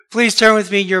Please turn with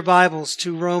me in your Bibles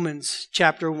to Romans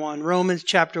chapter 1. Romans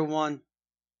chapter 1.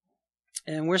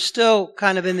 And we're still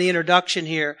kind of in the introduction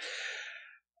here.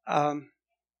 I'm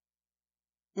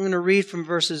going to read from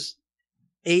verses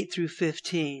 8 through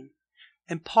 15.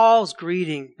 And Paul's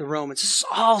greeting the Romans. This is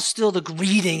all still the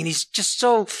greeting. And he's just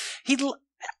so, he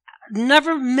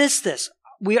never missed this.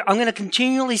 I'm going to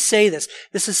continually say this.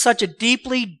 This is such a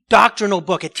deeply doctrinal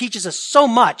book. It teaches us so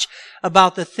much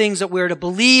about the things that we're to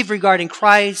believe regarding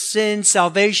Christ, sin,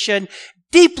 salvation.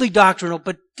 Deeply doctrinal,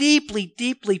 but deeply,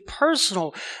 deeply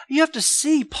personal. You have to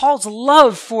see Paul's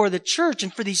love for the church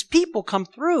and for these people come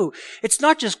through. It's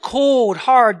not just cold,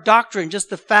 hard doctrine,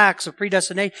 just the facts of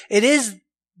predestination.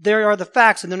 There are the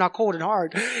facts and they're not cold and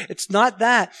hard. It's not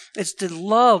that. It's the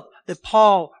love that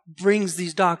Paul brings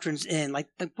these doctrines in, like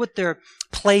what they're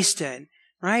placed in,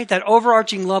 right? That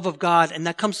overarching love of God, and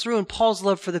that comes through in Paul's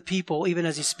love for the people, even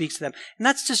as he speaks to them. And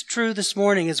that's just true this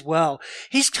morning as well.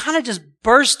 He's kind of just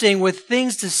bursting with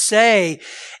things to say.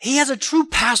 He has a true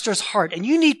pastor's heart, and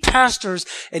you need pastors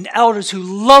and elders who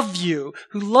love you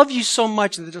so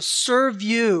much that they'll serve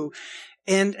you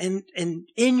and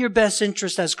in your best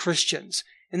interest as Christians.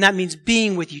 And that means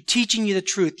being with you, teaching you the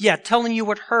truth. Yeah, telling you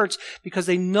what hurts because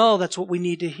they know that's what we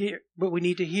need to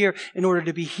hear in order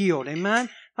to be healed. Amen?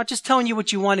 Not just telling you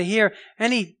what you want to hear.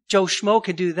 Any Joe Schmo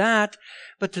can do that.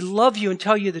 But to love you and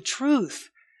tell you the truth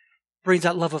brings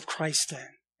that love of Christ in.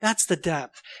 That's the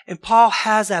depth. And Paul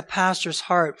has that pastor's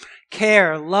heart.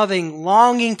 Care, loving,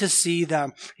 longing to see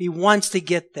them. He wants to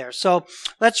get there. So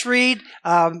let's read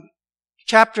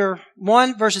chapter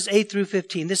 1, verses 8 through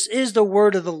 15. This is the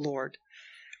word of the Lord.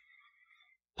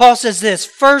 Paul says this,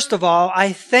 first of all,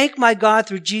 I thank my God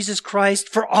through Jesus Christ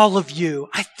for all of you.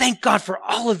 I thank God for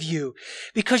all of you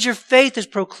because your faith is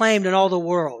proclaimed in all the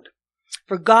world.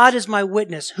 For God is my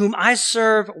witness, whom I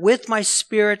serve with my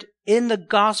spirit in the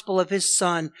gospel of his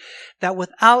Son, that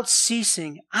without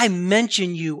ceasing I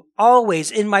mention you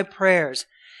always in my prayers,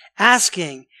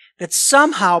 asking that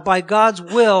somehow by God's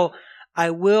will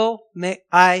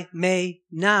I may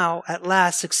now at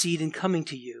last succeed in coming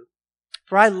to you.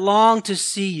 For I long to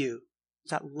see you.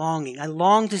 Is that longing? I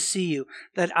long to see you,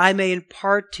 that I may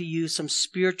impart to you some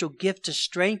spiritual gift to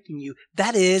strengthen you.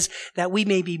 That is, that we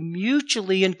may be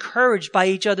mutually encouraged by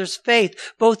each other's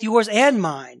faith, both yours and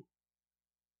mine.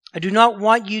 I do not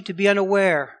want you to be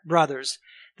unaware, brothers,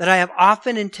 that I have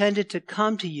often intended to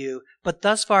come to you, but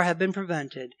thus far have been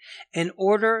prevented, in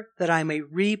order that I may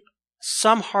reap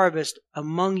some harvest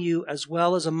among you as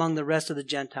well as among the rest of the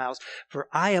Gentiles. For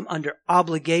I am under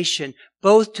obligation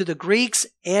both to the Greeks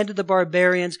and to the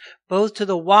barbarians, both to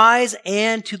the wise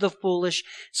and to the foolish.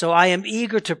 So I am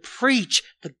eager to preach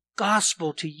the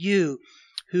gospel to you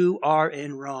who are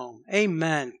in Rome.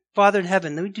 Amen. Father in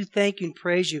heaven, we do thank you and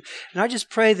praise you. And I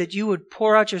just pray that you would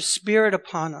pour out your Spirit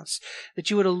upon us, that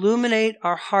you would illuminate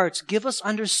our hearts, give us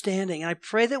understanding. And I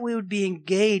pray that we would be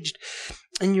engaged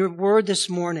in your word this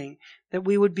morning, that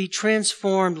we would be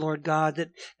transformed, Lord God,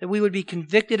 that we would be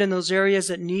convicted in those areas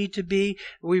that need to be,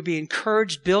 we would be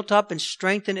encouraged, built up, and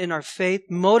strengthened in our faith,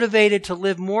 motivated to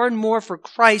live more and more for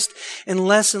Christ and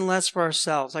less for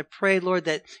ourselves. I pray, Lord,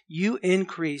 that you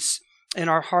increase in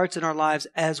our hearts and our lives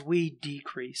as we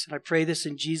decrease. And I pray this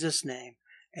in Jesus' name.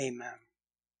 Amen.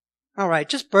 All right,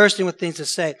 just bursting with things to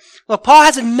say. Well, Paul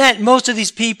hasn't met most of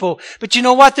these people, but you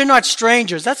know what? They're not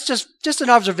strangers. That's just an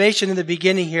observation in the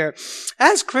beginning here.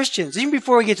 As Christians, even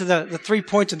before we get to the 3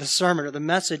 points of the sermon or the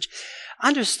message,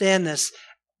 understand this.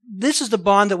 This is the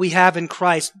bond that we have in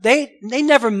Christ. They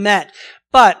never met.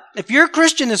 But if you're a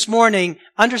Christian this morning,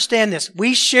 understand this.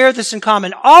 We share this in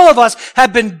common. All of us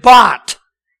have been bought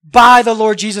by the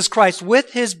Lord Jesus Christ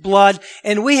with his blood,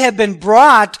 and we have been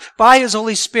brought by his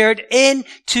Holy Spirit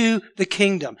into the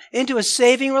kingdom, into a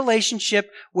saving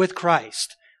relationship with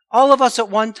Christ. All of us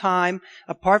at one time,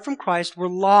 apart from Christ, were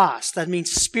lost. That means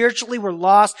spiritually we're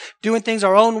lost, doing things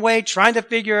our own way, trying to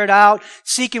figure it out,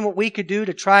 seeking what we could do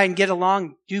to try and get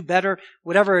along, do better,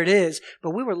 whatever it is.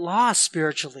 But we were lost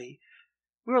spiritually.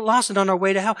 We were lost and on our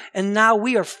way to hell. And now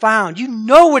we are found. You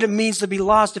know what it means to be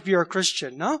lost if you're a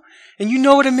Christian, no? And you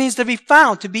know what it means to be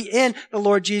found, to be in the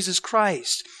Lord Jesus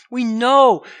Christ. We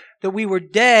know that we were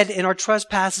dead in our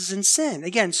trespasses and sin.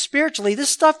 Again, spiritually,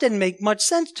 this stuff didn't make much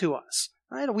sense to us.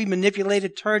 Right? We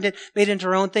manipulated, turned it, made it into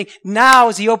our own thing. Now,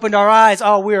 as he opened our eyes,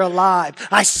 we're alive.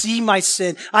 I see my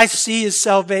sin. I see his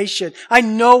salvation. I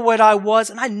know what I was,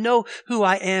 and I know who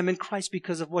I am in Christ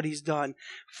because of what he's done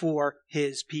for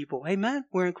his people. Amen?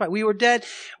 We're in Christ. We were dead.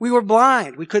 We were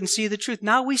blind. We couldn't see the truth.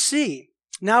 Now we see.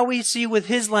 Now we see with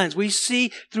his lens. We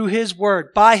see through his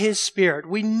word, by his Spirit.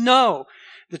 We know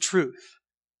the truth.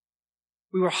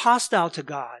 We were hostile to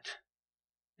God.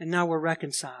 and now we're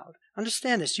reconciled.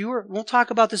 Understand this. We'll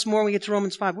talk about this more when we get to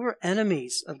Romans 5. We were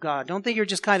enemies of God. Don't think you're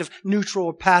just kind of neutral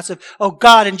or passive. Oh,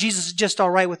 God and Jesus is just all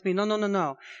right with me.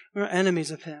 No. We're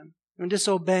enemies of Him. We're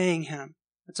disobeying Him.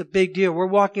 That's a big deal. We're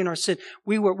walking in our sin.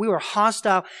 We were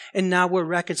hostile, and now we're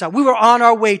reconciled. We were on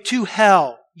our way to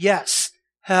hell. Yes,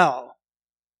 hell.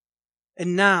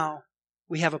 And now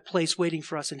we have a place waiting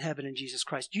for us in heaven in Jesus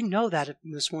Christ. You know that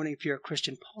this morning if you're a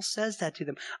Christian. Paul says that to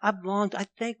them. I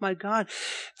thank my God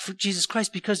for Jesus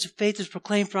Christ because faith is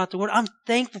proclaimed throughout the world. I'm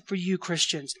thankful for you,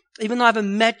 Christians. Even though I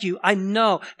haven't met you, I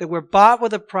know that we're bought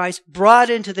with a price, brought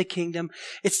into the kingdom.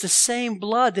 It's the same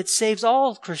blood that saves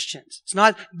all Christians. It's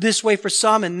not this way for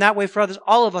some and that way for others.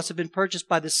 All of us have been purchased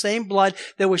by the same blood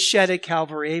that was shed at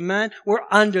Calvary. Amen? We're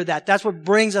under that. That's what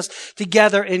brings us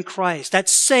together in Christ. That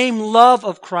same love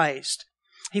of Christ.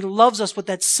 He loves us with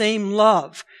that same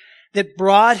love that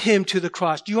brought Him to the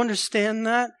cross. Do you understand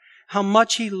that? How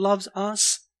much He loves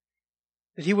us?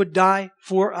 That He would die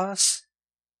for us?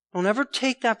 Don't ever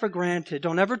take that for granted.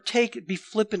 Don't ever be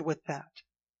flippant with that.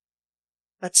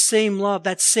 That same love,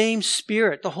 that same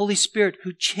Spirit, the Holy Spirit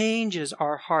who changes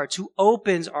our hearts, who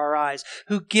opens our eyes,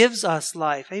 who gives us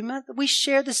life. Amen? We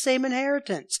share the same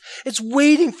inheritance. It's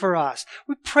waiting for us.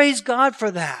 We praise God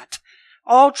for that.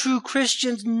 All true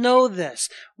Christians know this.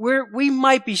 We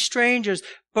might be strangers,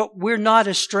 but we're not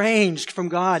estranged from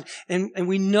God. And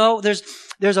we know there's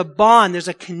a bond, there's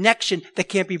a connection that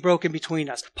can't be broken between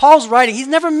us. Paul's writing, he's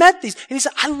never met these. And he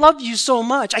said, I love you so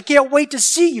much. I can't wait to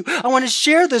see you. I want to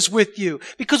share this with you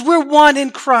because we're one in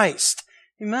Christ.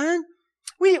 Amen?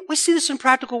 We see this in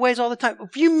practical ways all the time.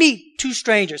 If you meet two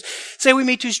strangers, say we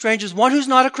meet two strangers, one who's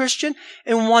not a Christian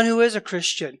and one who is a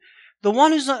Christian. The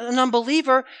one who's an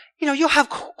unbeliever, you'll have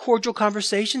cordial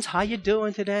conversations. How you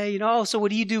doing today? So what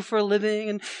do you do for a living?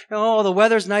 And, the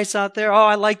weather's nice out there. Oh,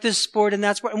 I like this sport and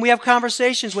that sport. And we have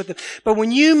conversations with them. But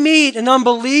when you meet an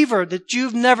unbeliever that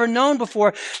you've never known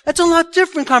before, that's a lot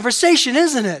different conversation,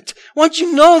 isn't it? Once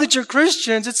you know that you're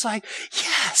Christians, it's like,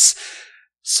 yes.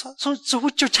 So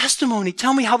what's your testimony?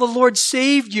 Tell me how the Lord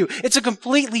saved you. It's a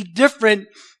completely different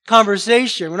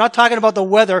conversation. We're not talking about the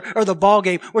weather or the ball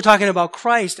game. We're talking about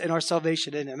Christ and our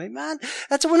salvation in Him. Amen?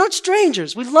 We're not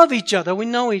strangers. We love each other. We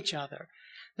know each other.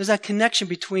 There's that connection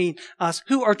between us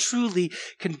who are truly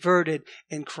converted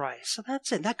in Christ. So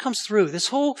that's it. That comes through. This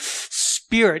whole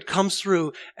Spirit comes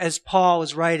through as Paul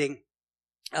is writing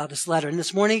this letter. And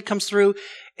this morning it comes through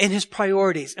in his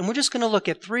priorities. And we're just going to look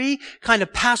at three kind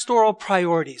of pastoral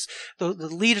priorities. The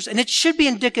leaders, and it should be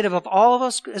indicative of all of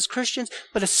us as Christians,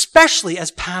 but especially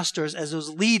as pastors, as those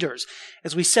leaders,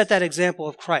 as we set that example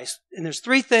of Christ. And there's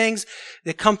three things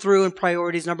that come through in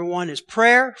priorities. Number one is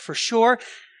prayer, for sure.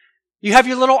 You have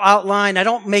your little outline. I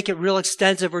don't make it real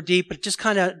extensive or deep, but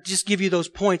just give you those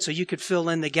points so you could fill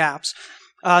in the gaps.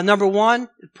 Number one,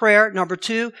 prayer. Number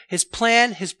two, His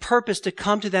plan, His purpose to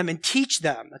come to them and teach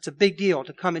them. That's a big deal,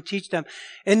 to come and teach them.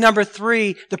 And number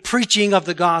three, the preaching of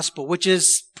the gospel, which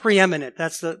is preeminent.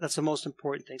 That's the most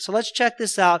important thing. So let's check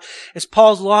this out as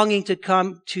Paul's longing to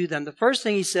come to them. The first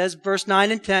thing he says, verse 9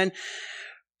 and 10,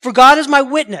 for God is my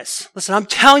witness. Listen, I'm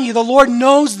telling you, the Lord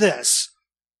knows this.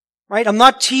 Right? I'm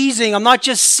not teasing. I'm not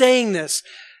just saying this.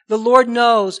 The Lord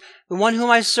knows, the one whom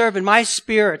I serve in my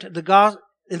spirit, in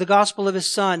the gospel of His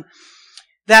Son,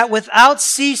 that without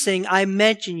ceasing I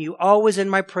mention you always in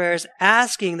my prayers,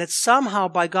 asking that somehow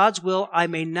by God's will I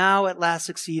may now at last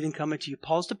succeed in coming to you.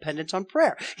 Paul's dependence on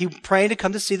prayer. He prayed to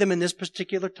come to see them in this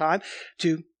particular time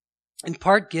to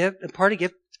impart a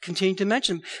gift, continue to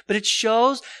mention. But it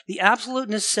shows the absolute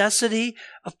necessity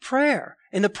of prayer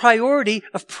and the priority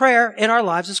of prayer in our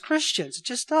lives as Christians. It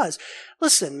just does.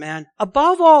 Listen, man,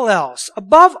 above all else,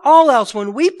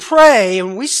 when we pray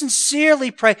and we sincerely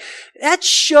pray, that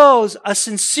shows a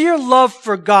sincere love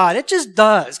for God. It just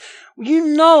does. You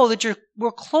know that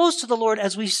we're close to the Lord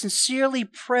as we sincerely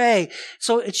pray.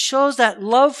 So it shows that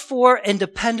love for and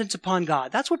dependence upon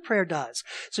God. That's what prayer does.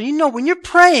 So when you're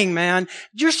praying, man,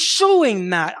 you're showing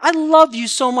that. I love you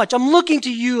so much. I'm looking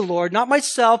to you, Lord, not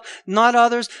myself, not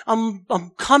others. I'm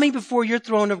coming before your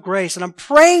throne of grace and I'm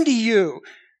praying to you.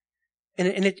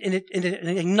 And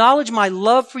acknowledge my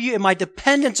love for you and my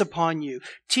dependence upon you.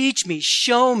 Teach me,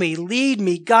 show me, lead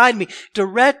me, guide me,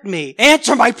 direct me.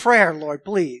 Answer my prayer, Lord,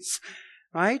 please.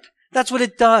 Right? That's what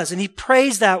it does. And he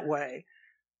prays that way.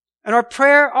 And our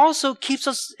prayer also keeps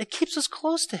us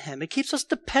close to Him. It keeps us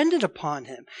dependent upon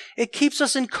Him. It keeps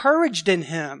us encouraged in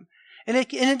Him. And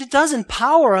it does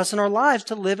empower us in our lives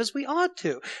to live as we ought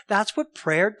to. That's what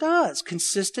prayer does.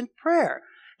 Consistent prayer.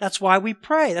 That's why we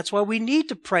pray. That's why we need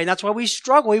to pray. That's why we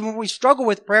struggle. Even when we struggle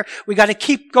with prayer, we got to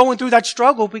keep going through that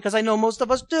struggle because I know most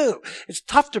of us do. It's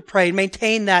tough to pray and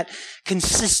maintain that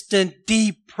consistent,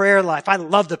 deep prayer life. I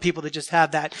love the people that just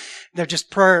have that. They're just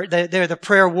they're the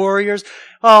prayer warriors.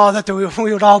 Oh, that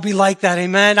we would all be like that.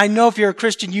 Amen. I know if you're a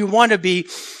Christian, you want to be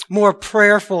more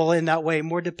prayerful in that way,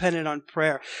 more dependent on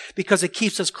prayer because it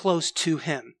keeps us close to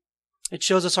Him. It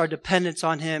shows us our dependence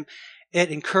on Him. It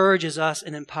encourages us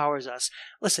and empowers us.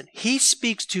 Listen, He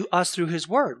speaks to us through His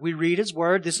Word. We read His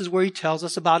Word. This is where He tells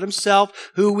us about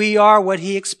Himself, who we are, what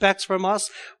He expects from us,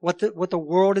 what the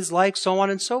world is like, so on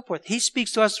and so forth. He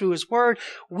speaks to us through His Word.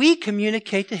 We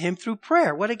communicate to Him through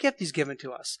prayer. What a gift He's given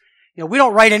to us. We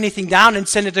don't write anything down and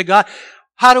send it to God.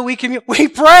 How do we communicate? We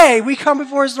pray. We come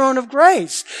before His throne of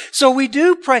grace. So we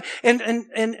do pray.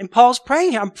 And Paul's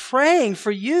praying here. I'm praying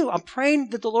for you. I'm praying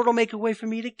that the Lord will make a way for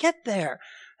me to get there.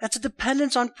 That's a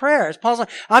dependence on prayer. As Paul's like,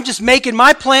 I'm just making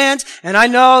my plans, and I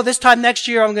know this time next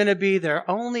year I'm going to be there.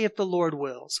 Only if the Lord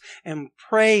wills. And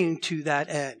praying to that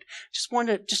end. Just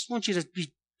want you to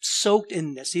be soaked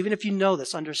in this. Even if you know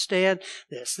this, understand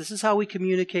this. This is how we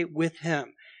communicate with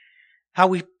Him. How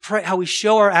we pray, how we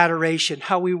show our adoration,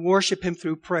 how we worship Him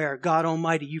through prayer. God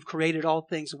Almighty, You've created all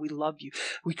things, and we love You.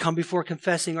 We come before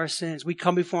confessing our sins. We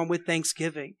come before Him with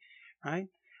thanksgiving, right?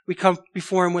 We come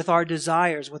before Him with our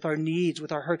desires, with our needs,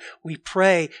 with our hurt. We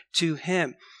pray to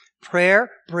Him. Prayer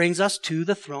brings us to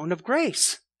the throne of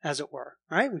grace, as it were,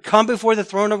 right? We come before the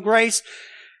throne of grace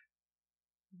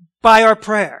by our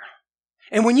prayer.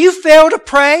 And when you fail to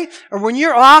pray, or when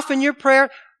you're off in your prayer,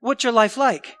 what's your life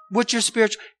like? What's your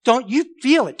spiritual? Don't you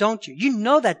feel it, don't you? You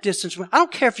know that distance. I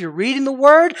don't care if you're reading the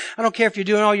Word. I don't care if you're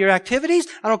doing all your activities.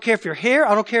 I don't care if you're here.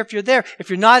 I don't care if you're there. If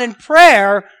you're not in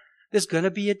prayer, there's going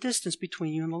to be a distance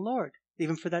between you and the Lord,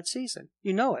 even for that season.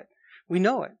 You know it. We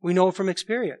know it. We know it from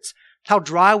experience. How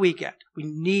dry we get. We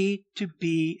need to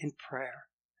be in prayer.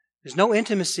 There's no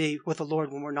intimacy with the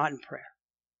Lord when we're not in prayer,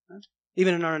 right?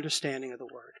 Even in our understanding of the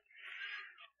Word.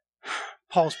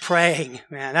 Paul's praying,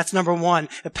 man. That's number one.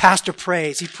 The pastor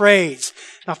prays. He prays.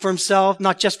 Not for himself,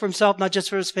 not just for himself, not just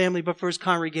for his family, but for his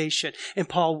congregation. And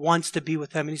Paul wants to be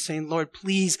with them. And he's saying, Lord,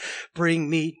 please bring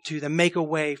me to them. Make a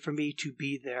way for me to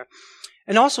be there.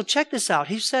 And also, check this out.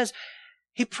 He says,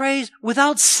 he prays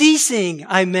without ceasing,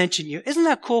 I mention you. Isn't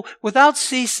that cool? Without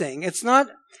ceasing. It's not,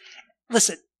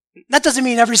 listen, that doesn't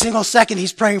mean every single second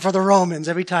he's praying for the Romans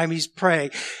every time he's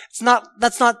praying.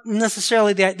 That's not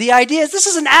necessarily the idea is this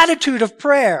is an attitude of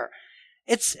prayer.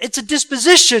 It's a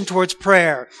disposition towards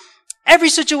prayer. Every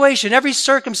situation, every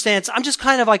circumstance, I'm just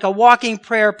kind of like a walking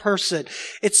prayer person.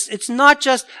 It's not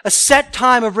just a set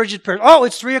time of rigid prayer. Oh,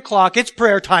 it's 3:00. It's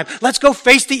prayer time. Let's go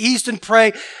face the east and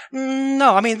pray.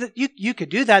 No, I mean, you could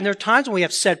do that. And there are times when we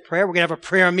have set prayer. We're going to have a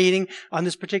prayer meeting on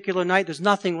this particular night. There's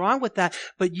nothing wrong with that.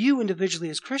 But you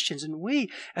individually as Christians and we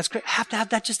as Christians have to have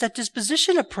that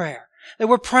disposition of prayer. That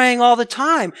we're praying all the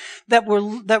time. That we're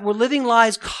living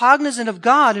lives cognizant of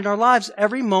God in our lives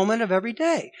every moment of every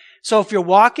day. So if you're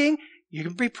walking, you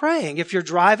can be praying. If you're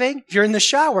driving, if you're in the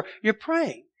shower, you're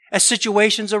praying. As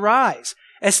situations arise,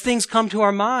 as things come to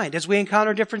our mind, as we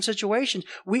encounter different situations,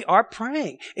 we are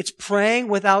praying. It's praying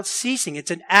without ceasing.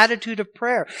 It's an attitude of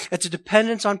prayer. It's a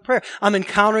dependence on prayer. I'm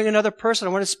encountering another person.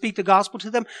 I want to speak the gospel to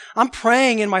them. I'm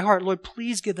praying in my heart, Lord,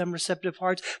 please give them receptive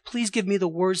hearts. Please give me the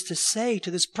words to say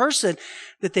to this person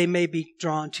that they may be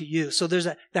drawn to you. So there's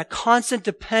that constant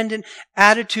dependent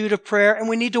attitude of prayer, and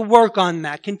we need to work on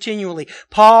that continually.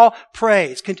 Paul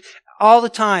prays all the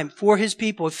time for his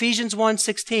people. Ephesians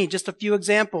 1:16, just a few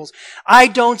examples. I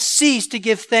don't cease to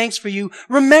give thanks for you,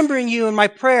 remembering you in my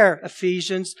prayer.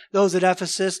 Ephesians, those at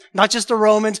Ephesus, not just the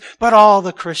Romans, but all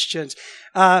the Christians.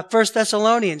 1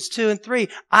 Thessalonians 2 and 3,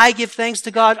 I give thanks to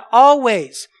God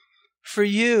always for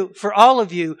you, for all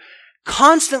of you,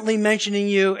 constantly mentioning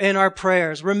you in our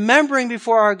prayers, remembering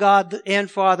before our God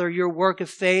and Father your work of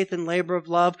faith and labor of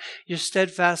love, your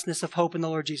steadfastness of hope in the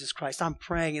Lord Jesus Christ. I'm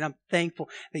praying and I'm thankful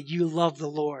that you love the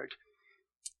Lord.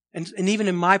 And even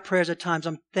in my prayers at times,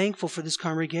 I'm thankful for this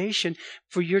congregation,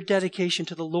 for your dedication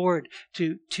to the Lord,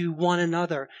 to one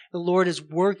another. The Lord is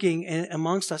working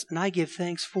amongst us, and I give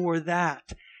thanks for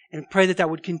that. And pray that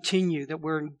would continue, that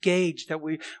we're engaged, that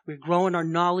we're growing our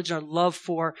knowledge and our love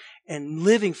for and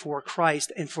living for Christ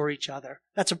and for each other.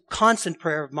 That's a constant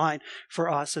prayer of mine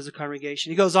for us as a congregation.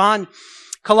 He goes on,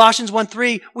 Colossians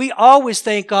 1:3, we always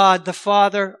thank God, the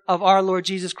Father of our Lord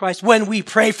Jesus Christ, when we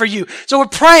pray for you. So we're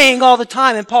praying all the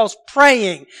time, and Paul's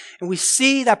praying. And we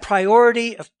see that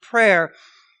priority of prayer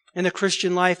in the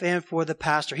Christian life and for the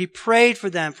pastor. He prayed for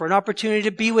them, for an opportunity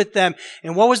to be with them.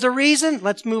 And what was the reason?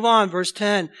 Let's move on. Verse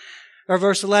 10. Or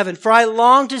verse 11, for I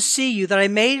long to see you, that I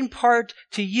may impart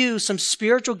to you some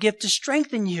spiritual gift to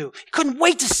strengthen you. He couldn't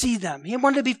wait to see them. He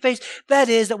wanted to be faced. That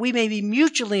is, that we may be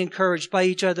mutually encouraged by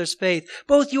each other's faith,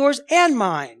 both yours and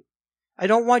mine. I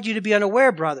don't want you to be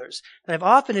unaware, brothers, that I've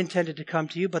often intended to come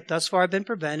to you, but thus far I've been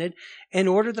prevented, in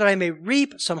order that I may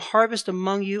reap some harvest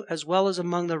among you as well as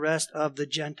among the rest of the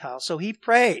Gentiles. So he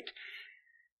prayed.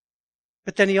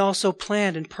 But then he also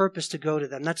planned and purposed to go to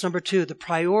them. That's number 2, the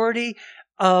priority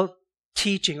of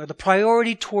teaching, or the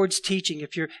priority towards teaching,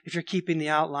 if you're keeping the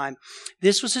outline.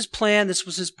 This was his plan, this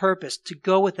was his purpose, to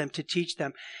go with them, to teach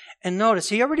them. And notice,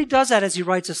 he already does that as he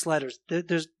writes his letters.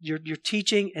 You're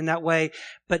teaching in that way,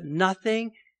 but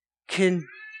nothing can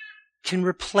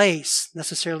replace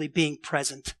necessarily being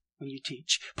present when you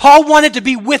teach. Paul wanted to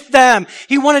be with them.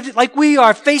 He wanted to, like we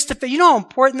are, face to face. You know how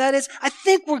important that is? I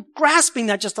think we're grasping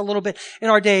that just a little bit in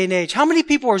our day and age. How many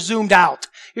people are zoomed out?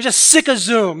 You're just sick of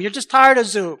Zoom. You're just tired of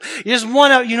Zoom. You just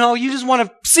want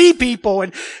to see people.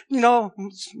 And,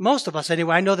 most of us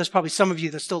anyway. I know there's probably some of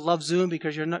you that still love Zoom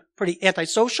because you're not pretty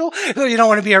antisocial. You don't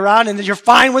want to be around and you're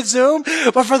fine with Zoom.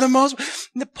 But for the most,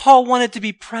 Paul wanted to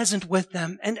be present with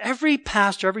them. And every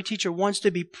pastor, every teacher wants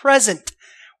to be present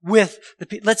with the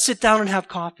people. Let's sit down and have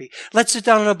coffee. Let's sit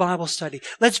down in a Bible study.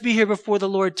 Let's be here before the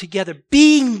Lord together,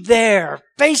 being there,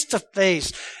 face to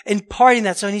face, imparting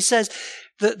that. So he says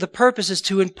the purpose is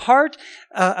to impart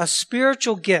a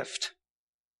spiritual gift,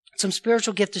 some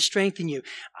spiritual gift to strengthen you.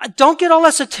 Don't get all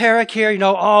esoteric here,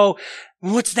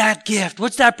 what's that gift?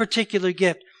 What's that particular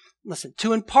gift? Listen,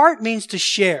 to impart means to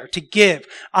share, to give.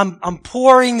 I'm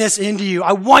pouring this into you.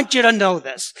 I want you to know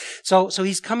this. So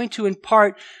he's coming to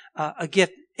impart a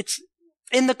gift. It's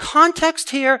in the context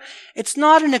here, it's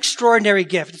not an extraordinary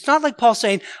gift. It's not like Paul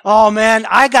saying, oh man,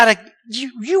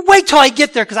 you wait till I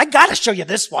get there because I gotta show you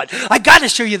this one. I gotta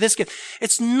show you this gift.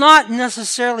 It's not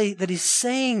necessarily that he's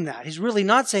saying that. He's really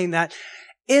not saying that.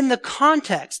 In the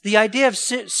context, the idea of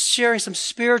sharing some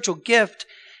spiritual gift,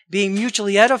 being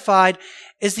mutually edified,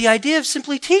 is the idea of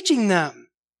simply teaching them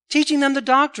the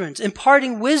doctrines,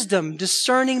 imparting wisdom,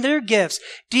 discerning their gifts,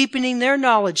 deepening their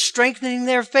knowledge, strengthening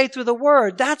their faith through the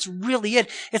Word. That's really it.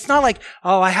 It's not like,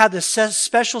 I have this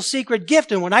special secret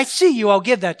gift, and when I see you, I'll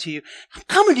give that to you. I'm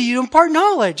coming to you to impart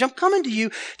knowledge. I'm coming to you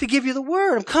to give you the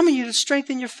Word. I'm coming to you to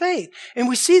strengthen your faith. And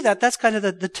we see that. That's kind of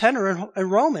the tenor in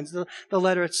Romans, the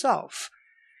letter itself.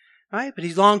 Right? But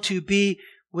he longed to be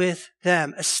with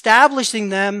them, establishing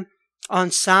them on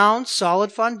sound,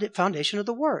 solid foundation of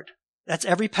the Word. That's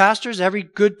every pastor's, every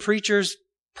good preacher's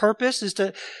purpose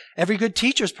every good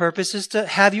teacher's purpose is to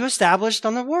have you established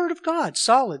on the Word of God,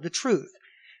 solid, the truth,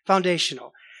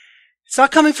 foundational. It's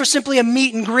not coming for simply a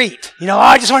meet and greet.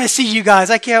 I just want to see you guys.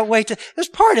 I can't wait to. There's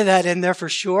part of that in there for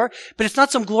sure, but it's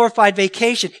not some glorified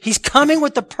vacation. He's coming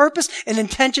with the purpose and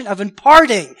intention of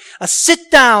imparting a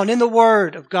sit down in the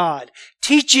Word of God,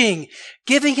 teaching,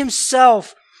 giving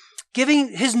himself, giving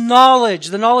his knowledge,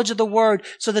 the knowledge of the Word,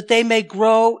 so that they may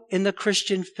grow in the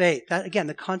Christian faith. That, again,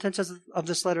 the contents of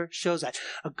this letter shows that.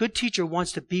 A good teacher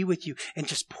wants to be with you and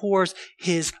just pours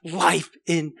his life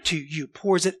into you,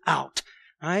 pours it out,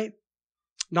 right?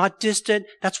 Not distant.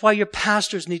 That's why your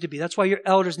pastors need to be. That's why your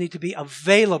elders need to be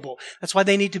available. That's why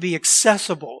they need to be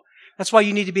accessible. That's why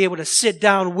you need to be able to sit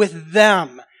down with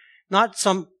them, not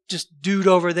some just dude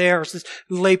over there or this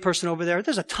lay person over there.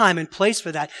 There's a time and place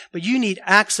for that, but you need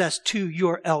access to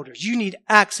your elders. You need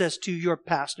access to your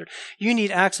pastor. You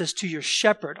need access to your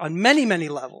shepherd on many, many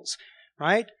levels,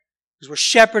 right? Because we're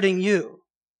shepherding you.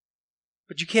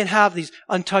 But you can't have these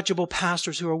untouchable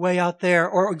pastors who are way out there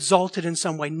or exalted in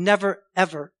some way. Never,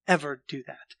 ever, ever do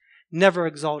that. Never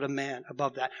exalt a man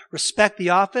above that. Respect the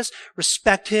office.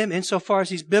 Respect him insofar as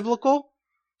he's biblical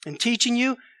and teaching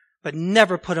you. But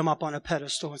never put him up on a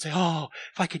pedestal and say,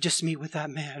 if I could just meet with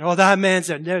that man. That man's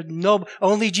there.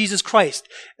 Only Jesus Christ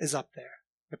is up there.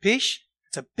 Capiche?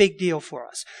 It's a big deal for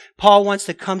us. Paul wants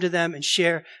to come to them and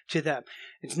share to them.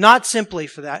 It's not simply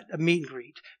for that, a meet and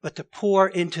greet, but to pour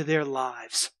into their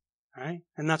lives. Right?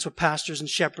 And that's what pastors and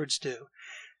shepherds do.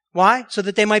 Why? So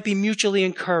that they might be mutually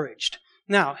encouraged.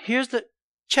 Now,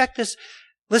 check this,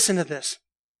 listen to this.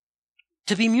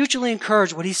 To be mutually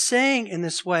encouraged, what he's saying in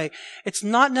this way, it's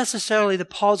not necessarily that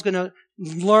Paul's going to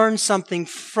learn something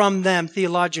from them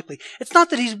theologically. It's not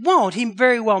that he won't. He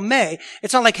very well may.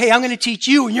 It's not like, hey, I'm going to teach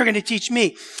you and you're going to teach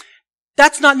me.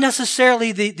 That's not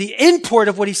necessarily the import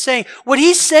of what he's saying. What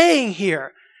he's saying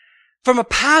here, from a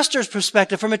pastor's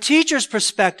perspective, from a teacher's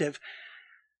perspective,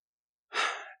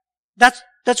 that's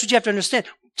what you have to understand.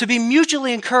 To be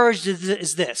mutually encouraged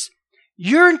is this.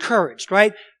 You're encouraged,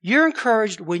 right? You're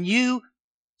encouraged when you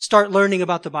start learning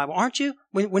about the Bible, aren't you?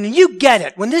 When you get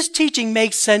it, when this teaching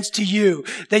makes sense to you,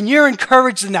 then you're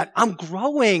encouraged in that. I'm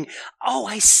growing. Oh,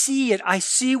 I see it. I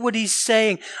see what he's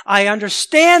saying. I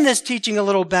understand this teaching a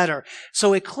little better.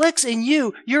 So it clicks in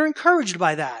you. You're encouraged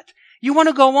by that. You want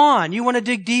to go on. You want to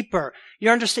dig deeper. You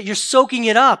understand. You're soaking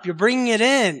it up. You're bringing it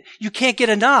in. You can't get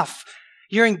enough.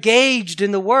 You're engaged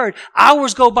in the Word.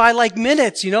 Hours go by like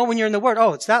minutes, when you're in the Word.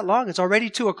 Oh, it's that long? It's already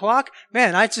 2:00?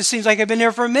 Man, it just seems like I've been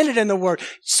there for a minute in the Word.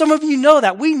 Some of you know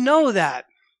that. We know that.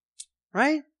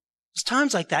 Right? There's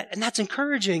times like that, and that's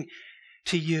encouraging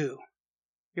to you.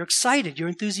 You're excited. You're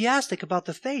enthusiastic about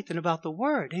the faith and about the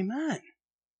Word. Amen.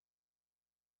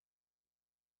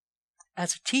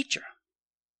 As a teacher,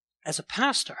 as a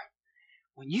pastor,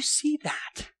 when you see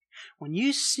that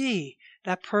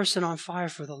person on fire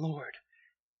for the Lord,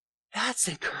 that's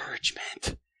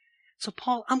encouragement. So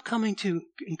Paul, I'm coming to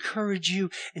encourage you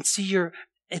and see your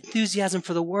enthusiasm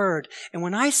for the Word. And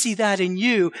when I see that in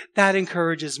you, that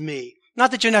encourages me.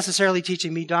 Not that you're necessarily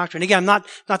teaching me doctrine. Again, not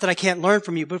that I can't learn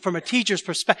from you, but from a teacher's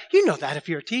perspective. You know that if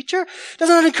you're a teacher.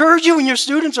 Doesn't that encourage you when your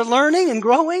students are learning and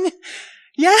growing?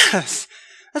 Yes.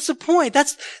 That's the point.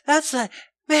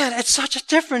 Man, it's such a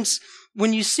difference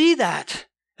when you see that.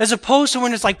 As opposed to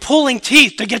when it's like pulling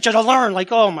teeth to get you to learn,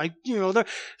 like, oh my, they're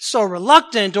so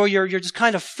reluctant, or you're just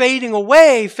kind of fading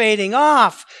away, fading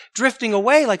off, drifting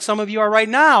away like some of you are right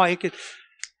now.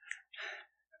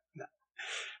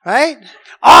 Right?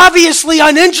 Obviously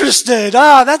uninterested.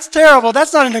 That's terrible.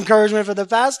 That's not an encouragement for the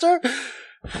pastor.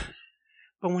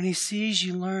 But when he sees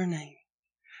you learning,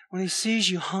 when he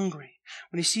sees you hungry,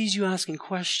 when he sees you asking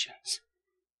questions,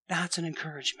 that's an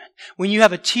encouragement. When you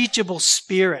have a teachable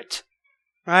spirit,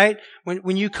 right?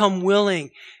 When you come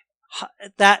willing,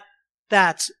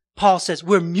 that's, Paul says,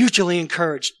 we're mutually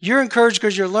encouraged. You're encouraged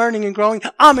because you're learning and growing.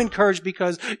 I'm encouraged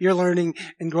because you're learning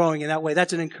and growing in that way.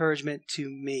 That's an encouragement to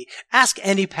me. Ask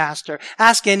any pastor,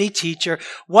 ask any teacher,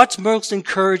 what's most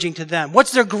encouraging to them?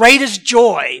 What's their greatest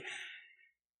joy?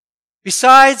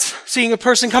 Besides seeing a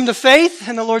person come to faith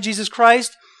in the Lord Jesus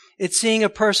Christ, it's seeing a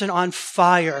person on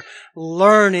fire,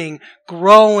 learning,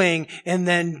 growing, and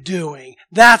then doing.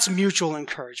 That's mutual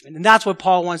encouragement. And that's what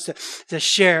Paul wants to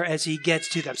share as he gets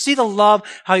to them. See the love,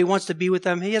 how he wants to be with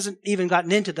them. He hasn't even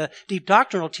gotten into the deep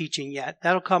doctrinal teaching yet.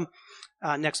 That'll come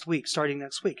next week, starting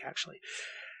next week, actually.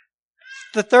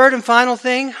 The third and final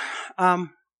thing,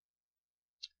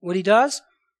 what he does,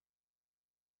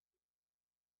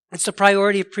 it's the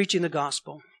priority of preaching the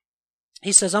gospel.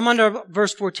 He says,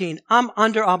 verse 14, I'm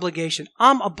under obligation.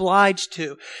 I'm obliged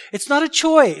to. It's not a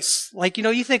choice. Like,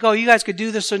 you think, oh, you guys could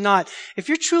do this or not. If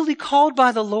you're truly called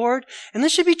by the Lord, and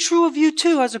this should be true of you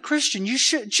too as a Christian, it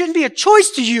shouldn't be a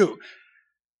choice to you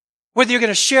whether you're going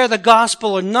to share the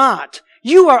gospel or not.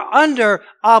 You are under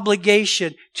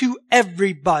obligation to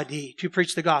everybody to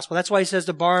preach the gospel. That's why he says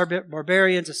the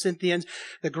barbarians, the Scythians,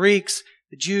 the Greeks,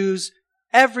 the Jews,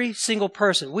 every single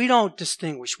person. We don't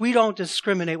distinguish. We don't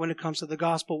discriminate when it comes to the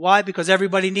gospel. Why? Because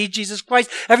everybody needs Jesus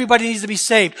Christ. Everybody needs to be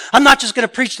saved. I'm not just going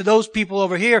to preach to those people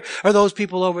over here or those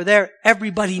people over there.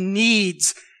 Everybody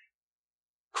needs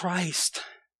Christ.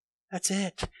 That's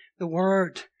it. The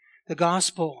Word, the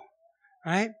gospel,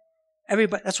 right?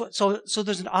 Everybody. That's what. So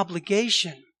there's an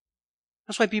obligation.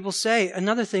 That's why people say,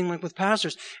 another thing like with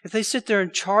pastors, if they sit there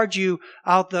and charge you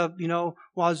out the,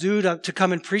 wazoo to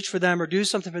come and preach for them or do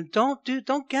something, don't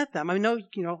get them. I know,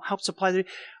 help supply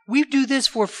we do this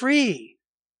for free.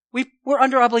 We're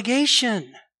under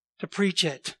obligation to preach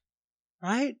it.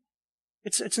 Right?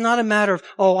 It's not a matter of,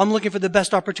 I'm looking for the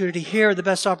best opportunity here, the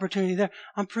best opportunity there.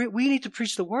 We need to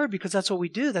preach the Word because that's what we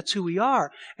do. That's who we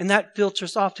are. And that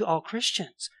filters off to all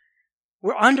Christians.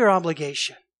 We're under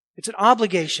obligation. It's an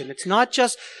obligation. It's not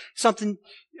just something,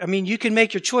 you can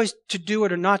make your choice to do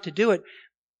it or not to do it,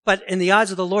 but in the eyes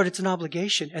of the Lord, it's an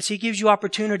obligation. As He gives you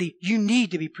opportunity, you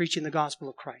need to be preaching the gospel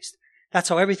of Christ. That's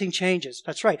how everything changes.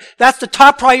 That's right. That's the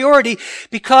top priority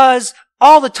because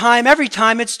all the time, every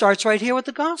time, it starts right here with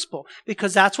the gospel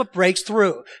because that's what breaks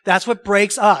through. That's what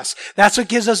breaks us. That's what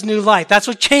gives us new life. That's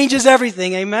what changes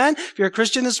everything. Amen? If you're a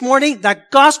Christian this morning, that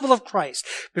gospel of Christ.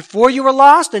 Before you were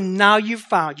lost and now you're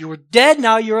found. You were dead,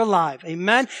 now you're alive.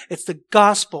 Amen? It's the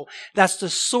gospel. That's the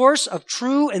source of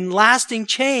true and lasting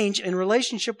change in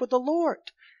relationship with the Lord.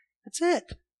 That's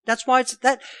it. That's why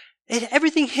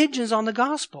everything hinges on the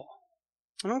gospel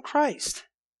and on Christ.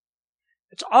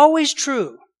 It's always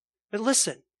true. But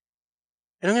listen,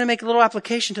 and I'm going to make a little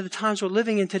application to the times we're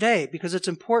living in today because it's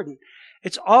important.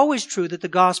 It's always true that the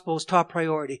gospel is top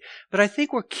priority. But I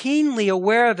think we're keenly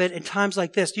aware of it in times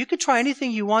like this. You can try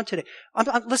anything you want today.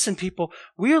 Listen, people,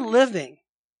 we're living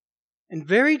in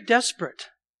very desperate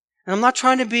And I'm not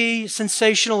trying to be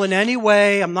sensational in any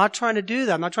way. I'm not trying to do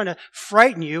that. I'm not trying to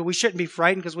frighten you. We shouldn't be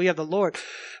frightened because we have the Lord.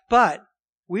 But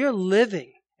we are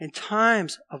living in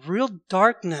times of real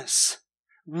darkness,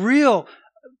 real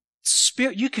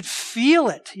spirit. You could feel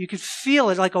it. You could feel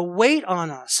it like a weight on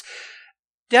us.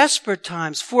 Desperate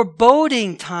times,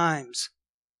 foreboding times.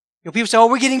 People say, oh,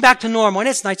 we're getting back to normal. And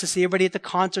it's nice to see everybody at the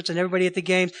concerts and everybody at the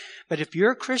games. But if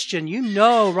you're a Christian, you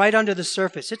know right under the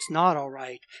surface, it's not all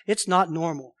right. It's not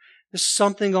normal. There's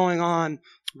something going on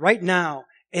right now.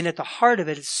 And at the heart of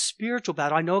it is spiritual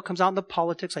battle. I know it comes out in the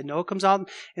politics. I know it comes out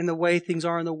in the way things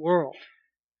are in the world.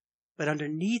 But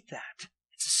underneath that,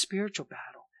 it's a spiritual battle.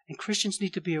 And Christians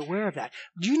need to be aware of that.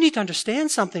 You need to understand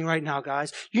something right now,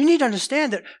 guys. You need to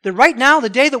understand that right now, the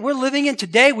day that we're living in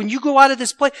today, when you go out of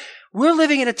this place, we're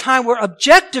living in a time where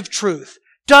objective truth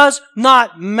does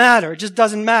not matter. It just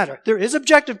doesn't matter. There is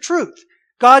objective truth,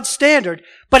 God's standard,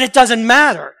 but it doesn't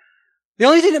matter. The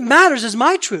only thing that matters is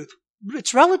my truth.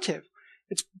 It's relative.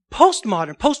 It's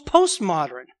postmodern,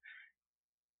 postmodern.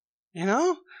 You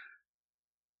know?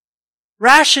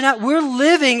 Rationale. We're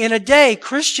living in a day,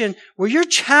 Christian, where you're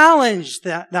challenged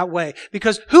that way.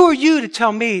 Because who are you to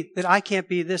tell me that I can't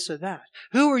be this or that?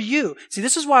 Who are you? See,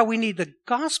 this is why we need the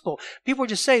gospel. People are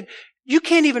just saying, you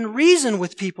can't even reason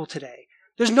with people today.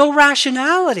 There's no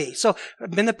rationality. So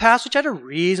in the past, we tried to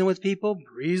reason with people,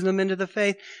 reason them into the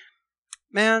faith.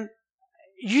 Man,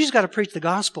 you just got to preach the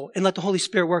gospel and let the Holy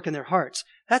Spirit work in their hearts.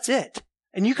 That's it.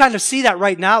 And you kind of see that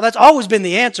right now. That's always been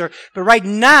the answer. But right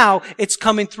now, it's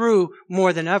coming through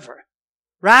more than ever.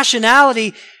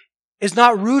 Rationality is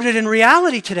not rooted in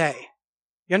reality today.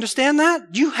 You understand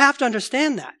that? You have to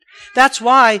understand that. That's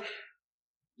why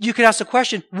you could ask the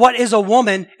question, what is a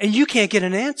woman? And you can't get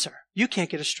an answer. You can't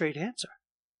get a straight answer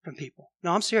from people.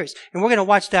 No, I'm serious. And we're going to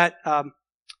watch that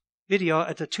video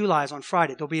at the Two Lives on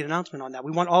Friday. There'll be an announcement on that.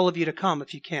 We want all of you to come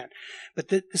if you can. But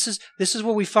this is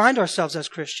where we find ourselves as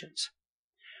Christians.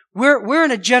 We're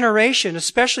in a generation,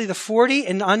 especially the 40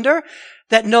 and under,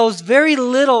 that knows very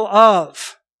little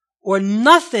of or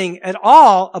nothing at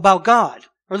all about God,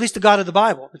 or at least the God of the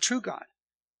Bible, the true God.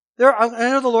 I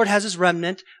know the Lord has His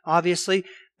remnant, obviously,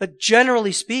 but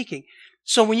generally speaking.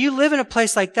 So when you live in a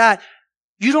place like that,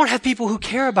 you don't have people who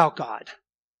care about God.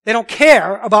 They don't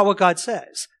care about what God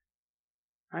says.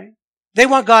 Right? They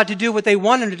want God to do what they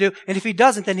want Him to do, and if He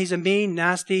doesn't, then He's a mean,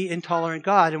 nasty, intolerant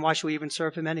God, and why should we even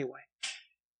serve Him anyway?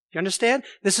 You understand?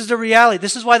 This is the reality.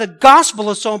 This is why the gospel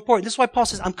is so important. This is why Paul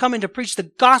says, I'm coming to preach the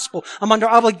gospel. I'm under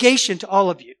obligation to all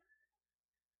of you.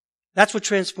 That's what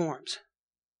transforms.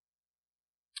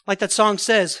 Like that song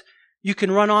says, you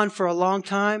can run on for a long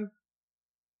time.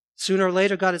 Sooner or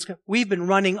later, we've been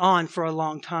running on for a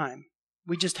long time.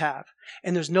 We just have.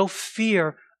 And there's no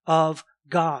fear of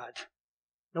God.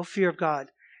 No fear of God.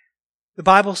 The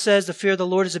Bible says the fear of the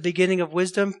Lord is the beginning of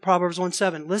wisdom. Proverbs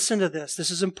 1:7. Listen to this. This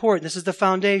is important. This is the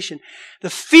foundation. The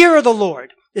fear of the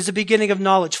Lord is the beginning of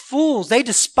knowledge. Fools, they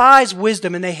despise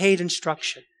wisdom and they hate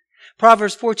instruction.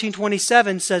 Proverbs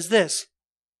 14:27 says this.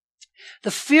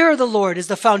 The fear of the Lord is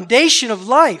the foundation of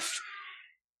life,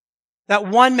 that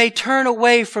one may turn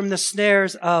away from the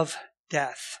snares of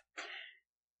death.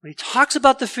 When he talks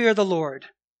about the fear of the Lord,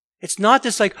 it's not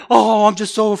this like, oh, I'm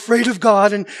just so afraid of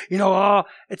God and,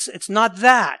 it's not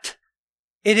that.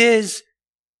 It is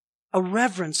a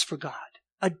reverence for God.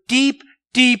 A deep,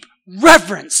 deep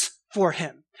reverence for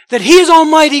Him. That He is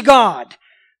Almighty God.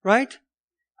 Right?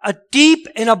 A deep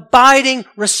and abiding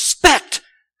respect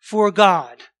for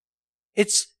God.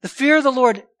 It's the fear of the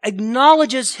Lord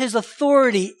acknowledges His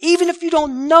authority. Even if you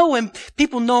don't know Him,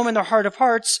 people know Him in their heart of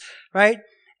hearts. Right?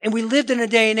 And we lived in a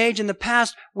day and age in the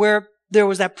past where there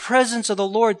was that presence of the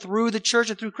Lord through the church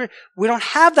and through Christ. We don't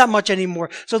have that much anymore.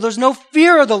 So there's no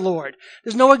fear of the Lord.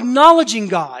 There's no acknowledging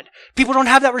God. People don't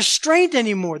have that restraint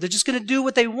anymore. They're just going to do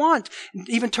what they want.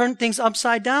 Even turn things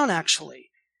upside down, actually.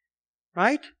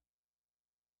 Right?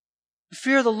 The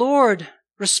fear of the Lord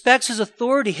respects His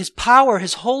authority, His power,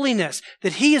 His holiness.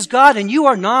 That He is God and you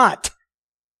are not.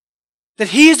 That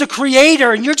He is the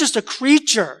creator and you're just a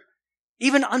creature.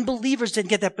 Even unbelievers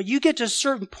didn't get that. But you get to a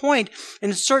certain point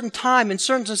in a certain time in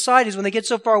certain societies when they get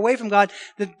so far away from God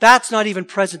that that's not even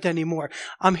present anymore.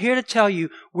 I'm here to tell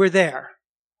you we're there.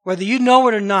 Whether you know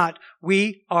it or not,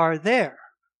 we are there.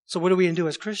 So what are we going to do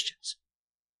as Christians?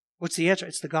 What's the answer?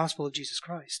 It's the gospel of Jesus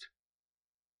Christ.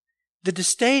 The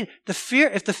disdain,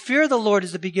 if the fear of the Lord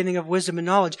is the beginning of wisdom and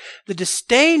knowledge, the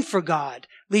disdain for God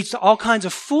leads to all kinds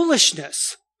of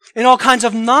foolishness. And all kinds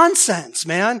of nonsense,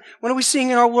 man. What are we seeing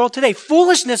in our world today?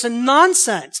 Foolishness and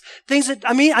nonsense. Things that,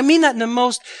 I mean that in the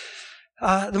most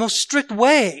strict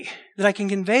way. That I can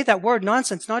convey that word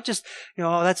nonsense, not just,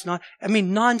 that's not,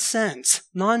 nonsense,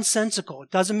 nonsensical. It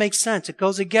doesn't make sense. It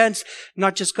goes against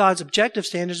not just God's objective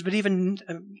standards, but even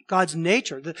God's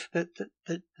nature,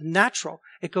 the natural.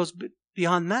 It goes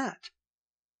beyond that.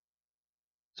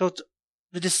 So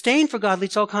the disdain for God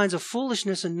leads to all kinds of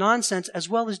foolishness and nonsense as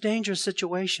well as dangerous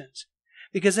situations.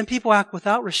 Because then people act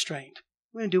without restraint.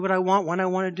 I'm going to do what I want when I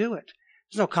want to do it.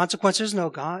 There's no consequences,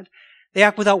 no God. They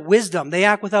act without wisdom. They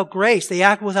act without grace. They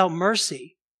act without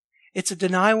mercy. It's a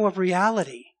denial of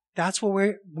reality. That's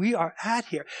where we are at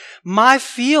here. My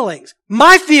feelings,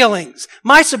 my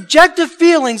subjective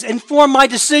feelings inform my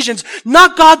decisions,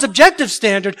 not God's objective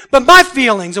standard, but my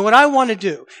feelings and what I want to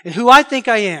do and who I think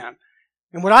I am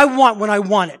and what I want when I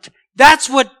want it. That's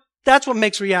what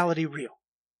makes reality real,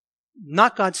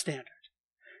 not God's standard.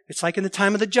 It's like in the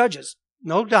time of the judges,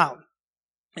 no doubt.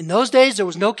 In those days, there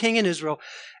was no king in Israel.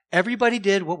 Everybody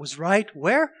did what was right.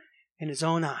 Where? In his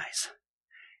own eyes.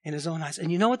 In his own eyes. And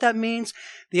you know what that means?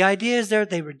 The idea is there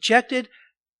they rejected.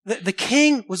 The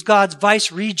king was God's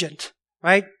vice regent,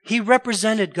 right? He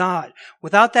represented God.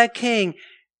 Without that king,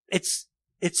 it's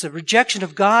a rejection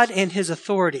of God and his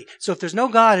authority. So if there's no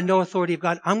God and no authority of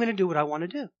God, I'm going to do what I want to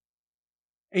do.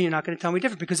 And you're not going to tell me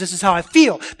different because this is how I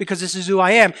feel, because this is who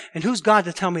I am. And who's God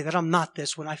to tell me that I'm not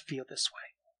this when I feel this way?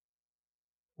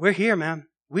 We're here, man.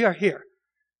 We are here.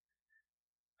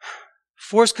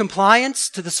 Forced compliance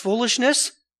to this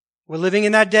foolishness. We're living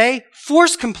in that day.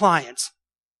 Forced compliance.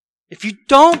 If you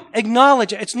don't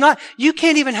acknowledge it, you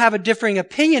can't even have a differing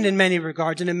opinion in many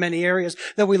regards and in many areas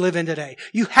that we live in today.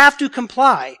 You have to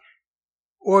comply,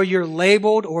 or you're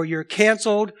labeled, or you're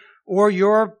canceled, or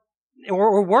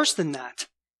worse than that.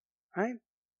 Right?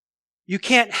 You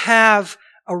can't have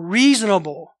a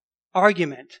reasonable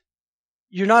argument.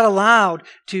 You're not allowed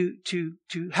to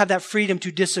have that freedom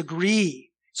to disagree.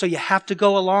 So you have to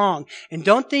go along. And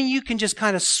don't think you can just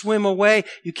kind of swim away.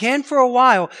 You can for a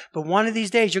while, but one of these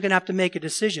days you're going to have to make a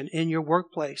decision in your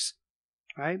workplace.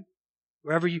 Right?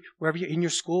 Wherever you're in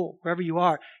your school, wherever you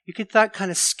are. You could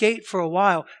kind of skate for a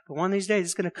while, but one of these days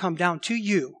it's going to come down to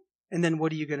you. And then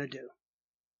what are you going to do?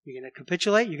 You're going to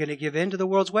capitulate? You're going to give in to the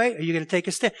world's way? Or are you going to take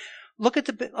a stand? Look at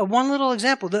one little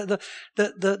example.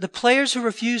 The players who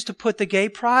refused to put the gay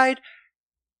pride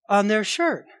on their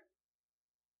shirt.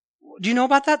 Do you know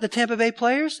about that? The Tampa Bay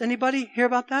players? Anybody hear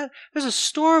about that? There's a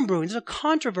storm brewing. There's a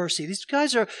controversy. These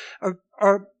guys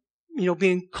are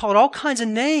being called all kinds of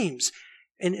names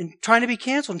and trying to be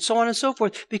canceled and so on and so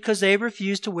forth because they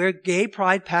refused to wear a gay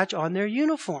pride patch on their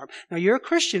uniform. Now, you're a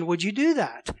Christian. Would you do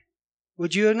that?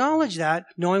 Would you acknowledge that,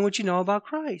 knowing what you know about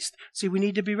Christ? See, we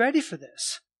need to be ready for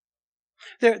this.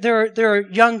 There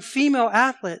are young female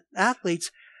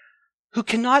athletes who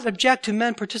cannot object to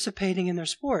men participating in their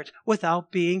sport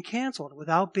without being canceled,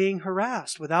 without being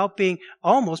harassed, without being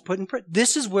almost put in prison.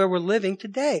 This is where we're living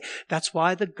today. That's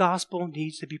why the gospel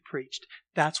needs to be preached.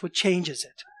 That's what changes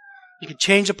it. You can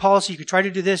change the policy. You can try to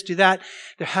do this, do that.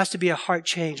 There has to be a heart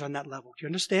change on that level. Do you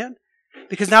understand?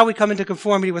 Because now we come into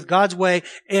conformity with God's way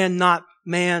and not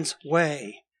man's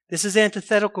way. This is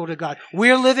antithetical to God.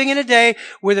 We're living in a day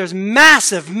where there's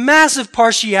massive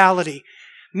partiality,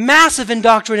 massive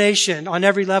indoctrination on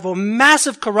every level,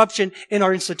 massive corruption in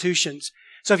our institutions.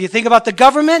 So if you think about the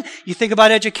government, you think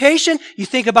about education, you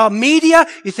think about media,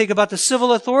 you think about the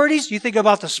civil authorities, you think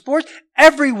about the sports,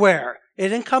 everywhere.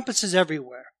 It encompasses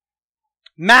everywhere.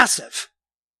 Massive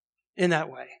in that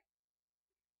way.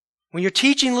 When you're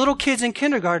teaching little kids in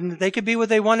kindergarten that they could be what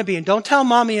they want to be, and don't tell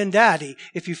mommy and daddy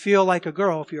if you feel like a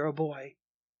girl, if you're a boy.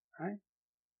 Right?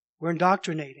 We're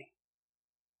indoctrinating.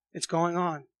 It's going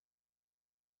on.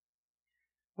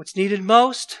 What's needed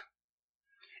most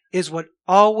is what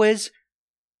always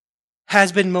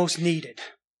has been most needed.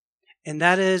 And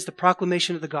that is the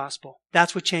proclamation of the gospel.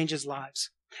 That's what changes lives.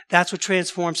 That's what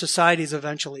transforms societies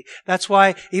eventually. That's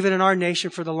why even in our nation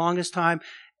for the longest time,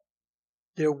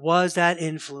 there was that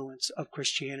influence of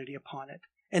Christianity upon it.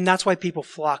 And that's why people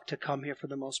flock to come here for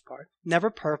the most part. Never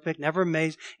perfect, never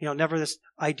amazing, never this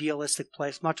idealistic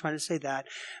place. I'm not trying to say that,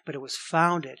 but it was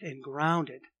founded and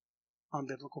grounded on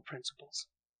biblical principles.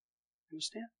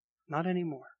 Understand? Not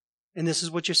anymore. And this is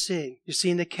what you're seeing. You're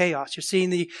seeing the chaos. You're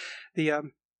seeing the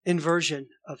inversion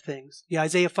of things. The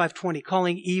Isaiah 5:20,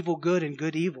 calling evil good and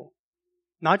good evil.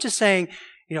 Not just saying,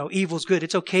 evil's good.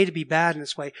 It's okay to be bad in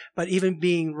this way. But even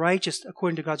being righteous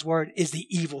according to God's word is the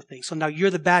evil thing. So now you're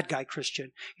the bad guy,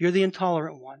 Christian. You're the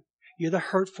intolerant one. You're the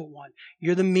hurtful one.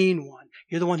 You're the mean one.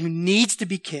 You're the one who needs to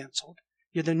be canceled.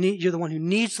 You're the one who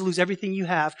needs to lose everything you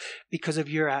have because of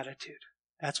your attitude.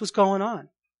 That's what's going on.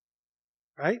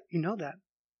 Right? You know that.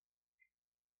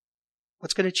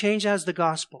 What's going to change that is the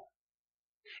gospel.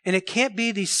 And it can't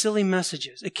be these silly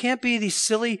messages. It can't be these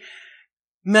silly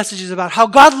messages about how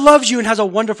God loves you and has a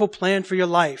wonderful plan for your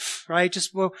life, right?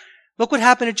 Look what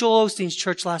happened at Joel Osteen's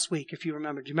church last week, if you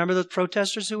remember. Do you remember those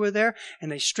protesters who were there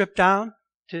and they stripped down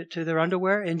to their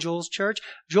underwear in Joel's church?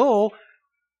 Joel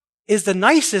is the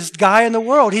nicest guy in the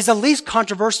world. He's the least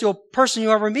controversial person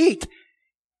you ever meet.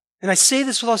 And I say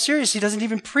this with all seriousness. He doesn't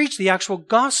even preach the actual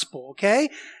gospel, okay?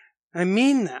 I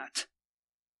mean that.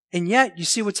 And yet, you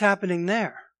see what's happening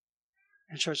there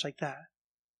in a church like that,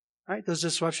 right? Those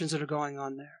disruptions that are going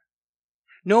on there.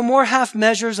 No more half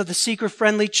measures of the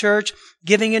seeker-friendly church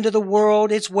giving into the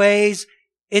world, its ways,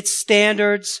 its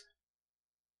standards.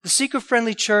 The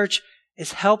seeker-friendly church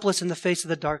is helpless in the face of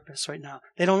the darkness right now.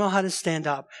 They don't know how to stand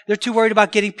up. They're too worried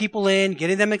about getting people in,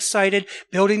 getting them excited,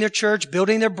 building their church,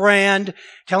 building their brand,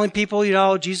 telling people,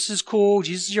 Jesus is cool,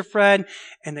 Jesus is your friend,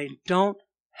 and they don't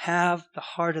have the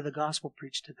heart of the gospel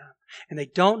preached to them. And they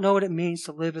don't know what it means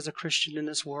to live as a Christian in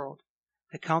this world.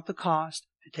 They count the cost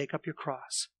to take up your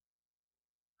cross.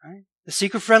 Right? The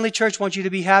seeker-friendly church wants you to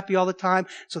be happy all the time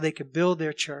so they could build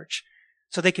their church.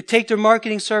 So they could take their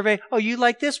marketing survey. Oh, you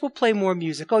like this? We'll play more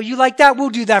music. Oh, you like that? We'll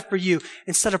do that for you.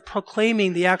 Instead of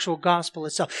proclaiming the actual gospel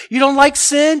itself. You don't like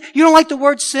sin? You don't like the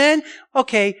word sin?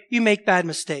 Okay, you make bad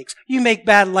mistakes. You make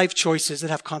bad life choices that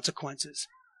have consequences.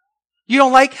 You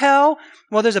don't like hell?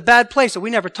 Well, there's a bad place that we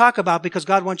never talk about because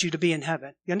God wants you to be in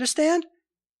heaven. You understand?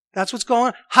 That's what's going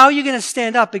on. How are you going to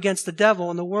stand up against the devil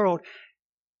in the world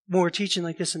when we're teaching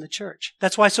like this in the church?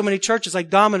 That's why so many churches like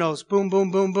dominoes, boom,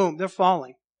 boom, boom, boom, they're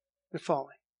falling. They're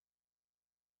falling.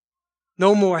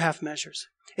 No more half measures.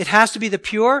 It has to be the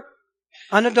pure,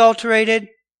 unadulterated,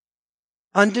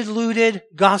 undiluted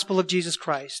gospel of Jesus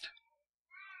Christ.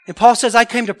 And Paul says, I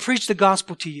came to preach the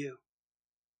gospel to you.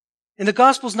 And the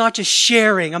gospel is not just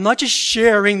sharing. I'm not just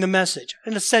sharing the message.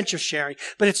 In a sense, you're sharing.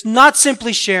 But it's not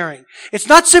simply sharing. It's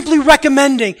not simply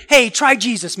recommending, hey, try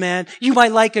Jesus, man. You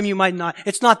might like him, you might not.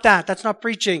 It's not that. That's not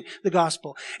preaching the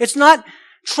gospel. It's not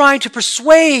trying to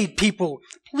persuade people.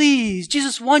 Please,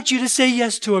 Jesus wants you to say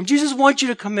yes to him. Jesus wants you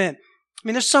to come in. I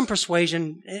mean, there's some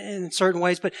persuasion in certain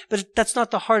ways, but that's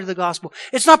not the heart of the gospel.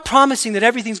 It's not promising that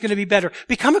everything's going to be better.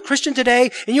 Become a Christian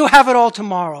today and you'll have it all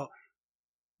tomorrow.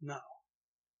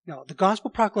 No, the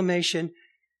gospel proclamation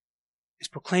is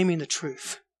proclaiming the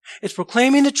truth. It's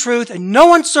proclaiming the truth in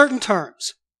no uncertain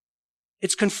terms.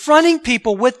 It's confronting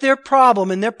people with their problem,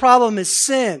 and their problem is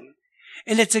sin.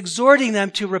 And it's exhorting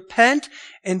them to repent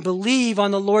and believe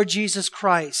on the Lord Jesus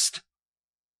Christ,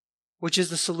 which is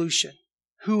the solution.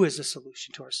 Who is the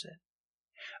solution to our sin?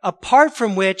 Apart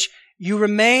from which you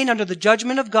remain under the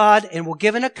judgment of God and will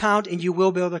give an account, and you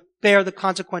will bear the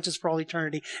consequences for all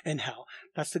eternity in hell.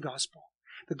 That's the gospel.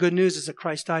 The good news is that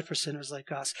Christ died for sinners like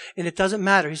us. And it doesn't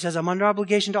matter. He says, I'm under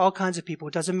obligation to all kinds of people.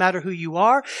 It doesn't matter who you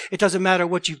are. It doesn't matter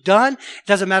what you've done. It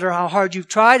doesn't matter how hard you've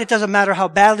tried. It doesn't matter how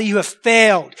badly you have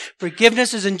failed.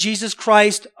 Forgiveness is in Jesus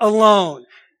Christ alone.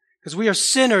 Because we are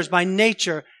sinners by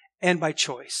nature and by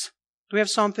choice. Do we have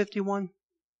Psalm 51?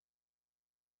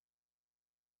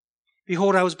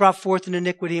 Behold, I was brought forth in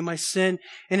iniquity, and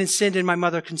in sin did my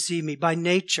mother conceive me. By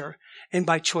nature and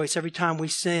by choice. Every time we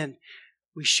sin,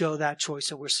 we show that choice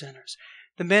that we're sinners.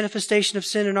 The manifestation of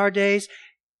sin in our days,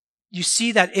 you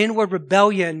see that inward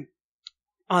rebellion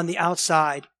on the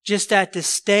outside. Just that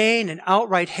disdain and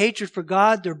outright hatred for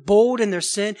God. They're bold in their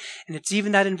sin. And it's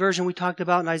even that inversion we talked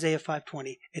about in Isaiah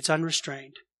 5:20. It's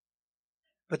unrestrained.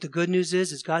 But the good news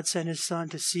is God sent his Son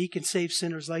to seek and save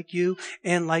sinners like you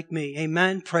and like me.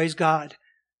 Amen? Praise God.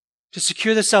 To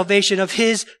secure the salvation of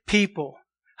his people.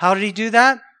 How did he do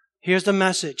that? Here's the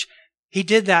message. He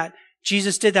did that.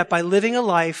 Jesus did that by living a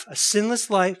life, a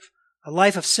sinless life, a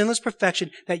life of sinless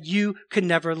perfection that you could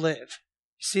never live.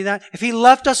 You see that? If he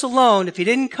left us alone, if he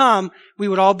didn't come, we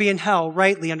would all be in hell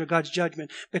rightly under God's judgment.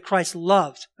 But Christ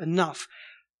loved enough.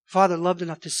 Father loved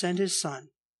enough to send his Son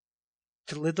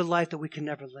to live the life that we can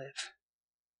never live.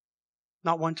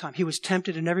 Not one time. He was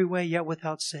tempted in every way, yet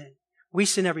without sin. We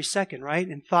sin every second, right?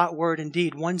 In thought, word, and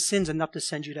deed. One sin's enough to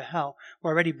send you to hell.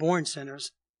 We're already born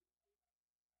sinners.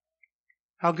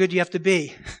 How good do you have to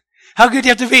be? How good do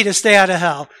you have to be to stay out of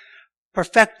hell?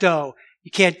 Perfecto. You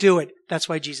can't do it. That's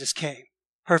why Jesus came.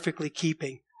 Perfectly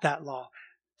keeping that law.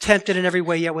 Tempted in every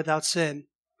way, yet without sin.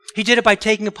 He did it by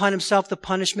taking upon himself the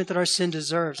punishment that our sin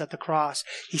deserves at the cross.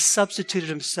 He substituted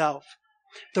himself.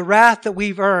 The wrath that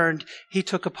we've earned, he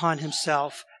took upon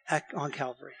himself on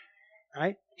Calvary.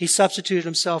 Right? He substituted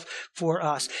himself for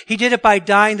us. He did it by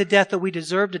dying the death that we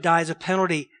deserve to die as a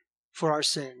penalty for our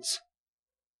sins.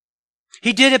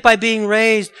 He did it by being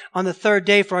raised on the third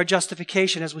day for our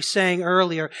justification, as we sang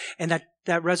earlier, and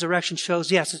that resurrection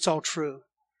shows, yes, it's all true.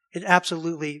 It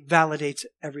absolutely validates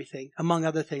everything. Among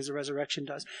other things, the resurrection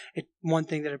does. One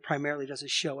thing that it primarily does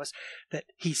is show us that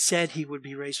he said he would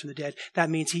be raised from the dead. That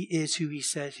means he is who he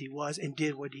said he was and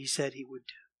did what he said he would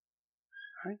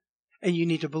do. Right? And you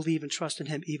need to believe and trust in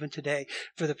him even today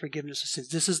for the forgiveness of sins.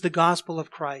 This is the gospel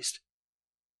of Christ.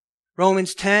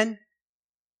 Romans 10,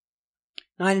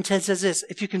 9 and 10 says this: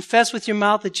 if you confess with your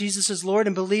mouth that Jesus is Lord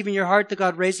and believe in your heart that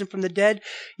God raised him from the dead,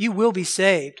 you will be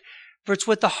saved. For it's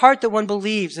with the heart that one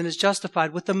believes and is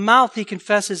justified. With the mouth he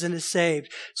confesses and is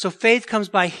saved. So faith comes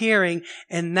by hearing,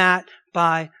 and that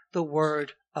by the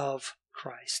word of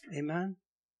Christ. Amen?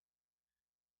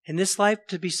 In this life,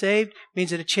 to be saved means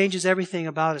that it changes everything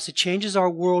about us. It changes our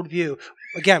worldview.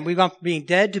 Again, we've gone from being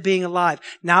dead to being alive.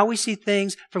 Now we see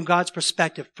things from God's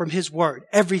perspective, from his word.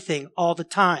 Everything, all the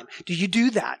time. Do you do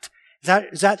that?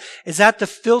 Is that the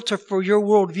filter for your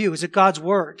worldview? Is it God's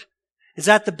word? Is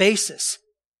that the basis?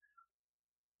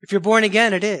 If you're born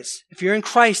again, it is. If you're in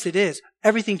Christ, it is.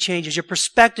 Everything changes. Your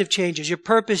perspective changes. Your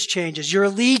purpose changes. Your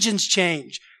allegiance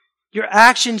change. Your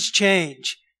actions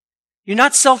change. You're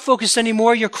not self-focused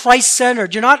anymore. You're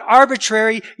Christ-centered. You're not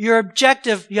arbitrary. You're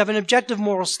objective. You have an objective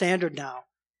moral standard now.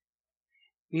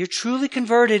 When you're truly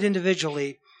converted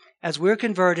individually, as we're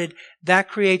converted, that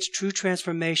creates true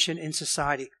transformation in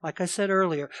society. Like I said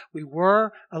earlier, we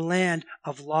were a land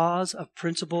of laws, of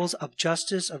principles, of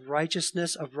justice, of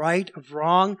righteousness, of right, of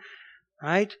wrong,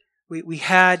 right? We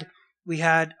had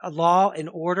a law and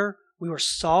order. We were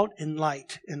salt and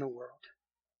light in the world.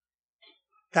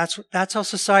 That's how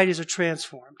societies are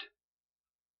transformed.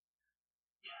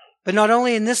 But not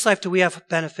only in this life do we have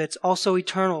benefits, also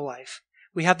eternal life.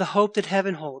 We have the hope that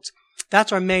heaven holds.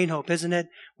 That's our main hope, isn't it?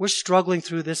 We're struggling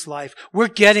through this life. We're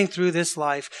getting through this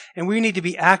life. And we need to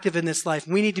be active in this life.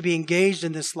 We need to be engaged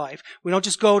in this life. We don't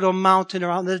just go to a mountain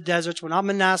or out in the deserts. We're not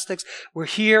monastics. We're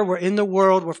here. We're in the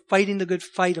world. We're fighting the good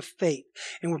fight of faith.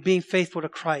 And we're being faithful to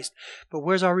Christ. But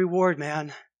where's our reward,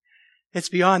 man? It's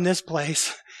beyond this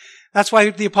place. That's why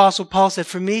the Apostle Paul said,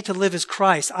 for me to live is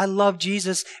Christ. I love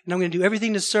Jesus, and I'm going to do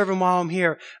everything to serve him while I'm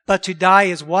here. But to die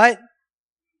is what?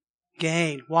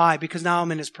 Gain. Why? Because now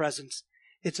I'm in his presence.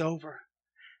 It's over.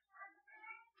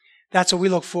 That's what we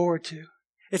look forward to.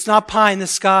 It's not pie in the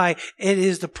sky. It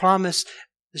is the promise,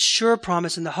 the sure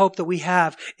promise and the hope that we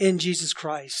have in Jesus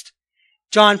Christ.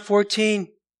 John 14,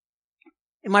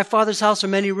 in my Father's house are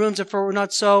many rooms. If it were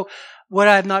not so, what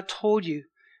I have told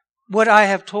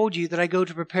you that I go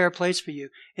to prepare a place for you.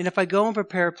 And if I go and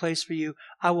prepare a place for you,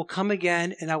 I will come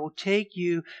again and I will take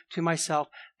you to myself,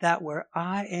 that where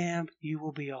I am, you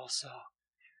will be also.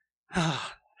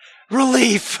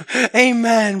 Relief.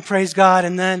 Amen. Praise God.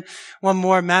 And then one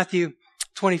more, Matthew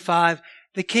 25.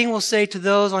 The king will say to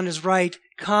those on his right,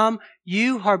 come,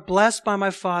 you are blessed by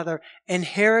my Father,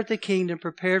 inherit the kingdom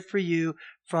prepared for you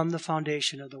from the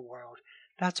foundation of the world.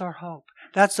 That's our hope.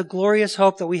 That's the glorious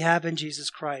hope that we have in Jesus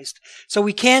Christ. So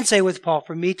we can say with Paul,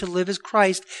 for me to live is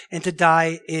Christ and to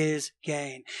die is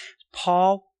gain.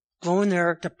 Paul going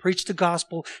there to preach the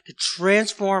gospel, to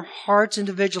transform hearts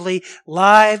individually,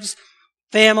 lives,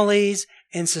 families,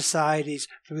 and societies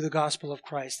through the gospel of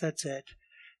Christ. That's it.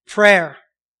 Prayer.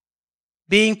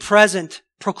 Being present.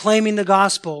 Proclaiming the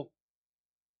gospel.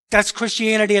 That's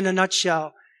Christianity in a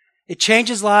nutshell. It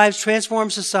changes lives,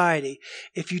 transforms society.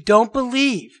 If you don't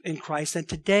believe in Christ, then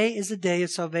today is the day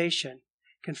of salvation.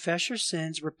 Confess your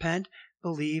sins, repent,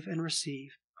 believe, and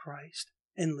receive Christ,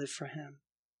 and live for him.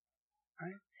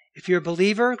 Right? If you're a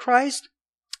believer in Christ,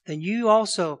 then you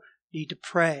also need to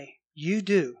pray. You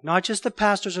do. Not just the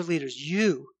pastors or leaders,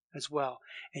 you as well.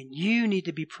 And you need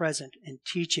to be present in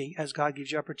teaching as God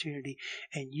gives you opportunity.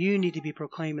 And you need to be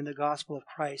proclaiming the gospel of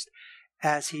Christ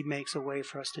as he makes a way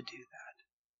for us to do that.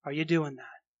 Are you doing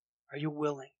that? Are you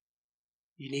willing?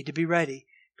 You need to be ready,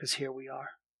 because here we are.